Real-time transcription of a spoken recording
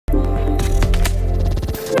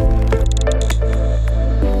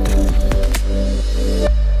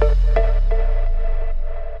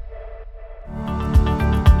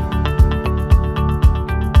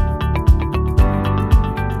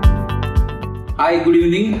Hi, good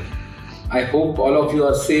evening. I hope all of you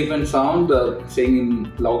are safe and sound, staying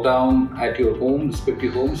in lockdown at your home,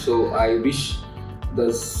 respective home. So I wish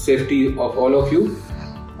the safety of all of you.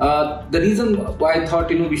 The reason why I thought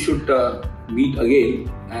we should meet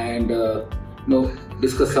again and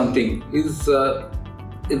discuss something is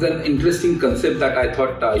an interesting concept that I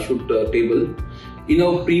thought I should table. In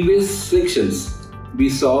our previous sections, we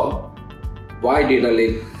saw why data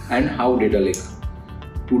lake and how data lake.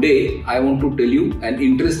 Today, I want to tell you an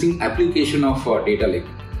interesting application of data lake.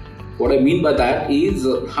 What I mean by that is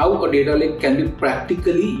how a data lake can be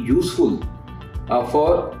practically useful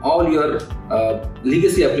for all your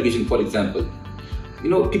legacy application. For example,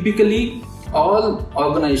 typically all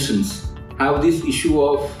organizations have this issue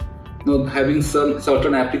of having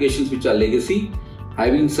certain applications which are legacy,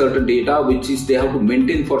 having certain data which is they have to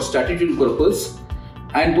maintain for statutory purpose,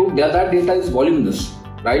 and that data is voluminous,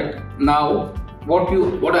 right? Now,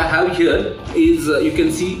 what I have here is you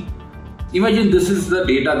can see. Imagine this is the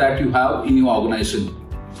data that you have in your organization.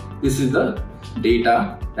 This is the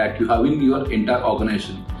data that you have in your entire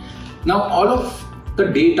organization. Now, all of the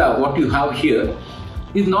data what you have here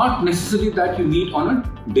is not necessarily that you need on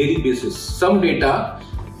a daily basis. Some data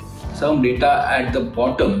at the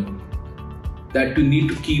bottom that you need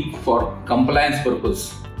to keep for compliance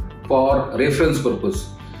purpose, for reference purpose.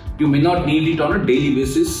 You may not need it on a daily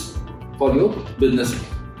basis for your business.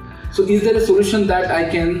 So is there a solution that I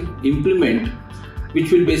can implement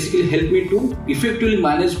which will basically help me to effectively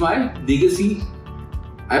manage my legacy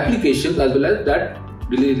applications as well as that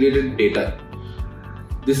related data?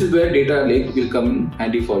 This is where data lake will come in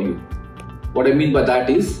handy for you. What I mean by that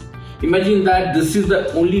is, imagine that this is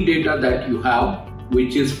the only data that you have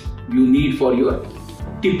which is you need for your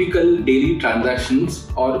typical daily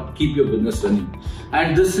transactions or keep your business running.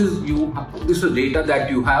 And this is data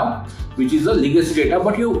that you have which is a legacy data,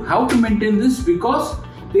 but you have to maintain this because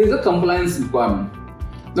there is a compliance requirement.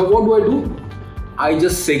 Now what do? I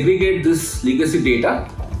just segregate this legacy data,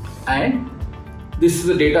 and this is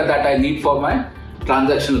the data that I need for my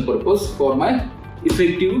transactional purpose, for my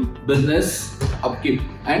effective business upkeep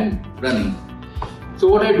and running. So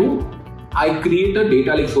what I do, I create a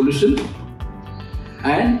data lake solution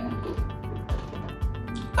and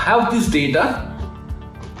have this data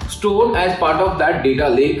stored as part of that data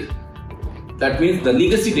lake. That means the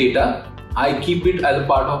legacy data, I keep it as a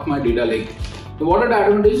part of my data lake. So what are the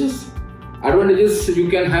advantages? Advantages, you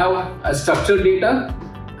can have a structured data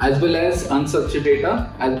as well as unstructured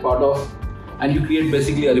data as part of, and you create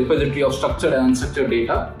basically a repository of structured and unstructured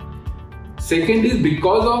data. Second is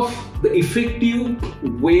because of the effective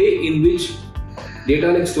way in which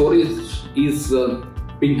data lake storage is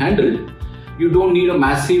being handled, you don't need a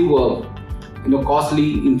massive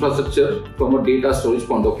costly infrastructure from a data storage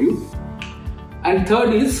point of view. And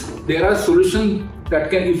third is there are solutions that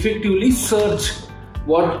can effectively search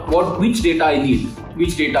which data I need.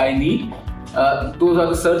 Those are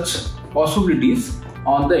the search possibilities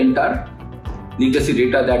on the entire legacy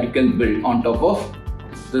data that you can build on top of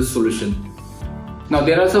this solution. Now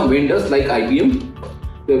there are some vendors like IBM,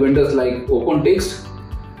 there are vendors like OpenText,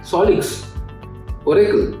 Solix,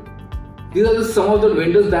 Oracle. These are some of the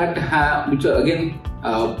vendors that which are again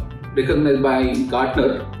recognized by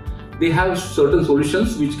Gartner. They have certain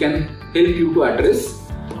solutions which can help you to address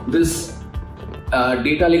this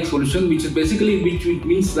data lake solution, which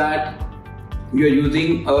means that you are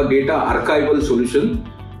using a data archival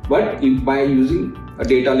solution, but by using a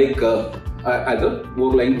data lake as a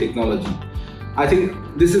overlying technology. I think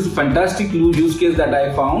this is a fantastic use case that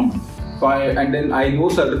I found, and then I know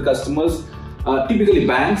certain customers, typically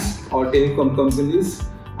banks or telecom companies,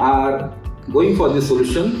 are going for this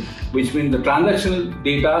solution, which means the transactional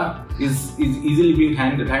data is easily being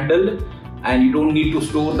handled, and you don't need to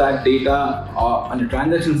store that data on the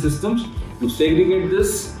transaction systems. You segregate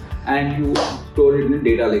this and you store it in a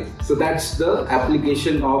data lake. So that's the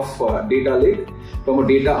application of data lake from a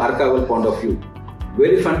data archival point of view.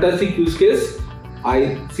 Very fantastic use case.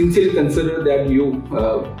 I sincerely consider that you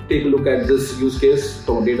take a look at this use case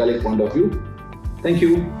from a data lake point of view. Thank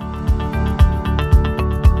you.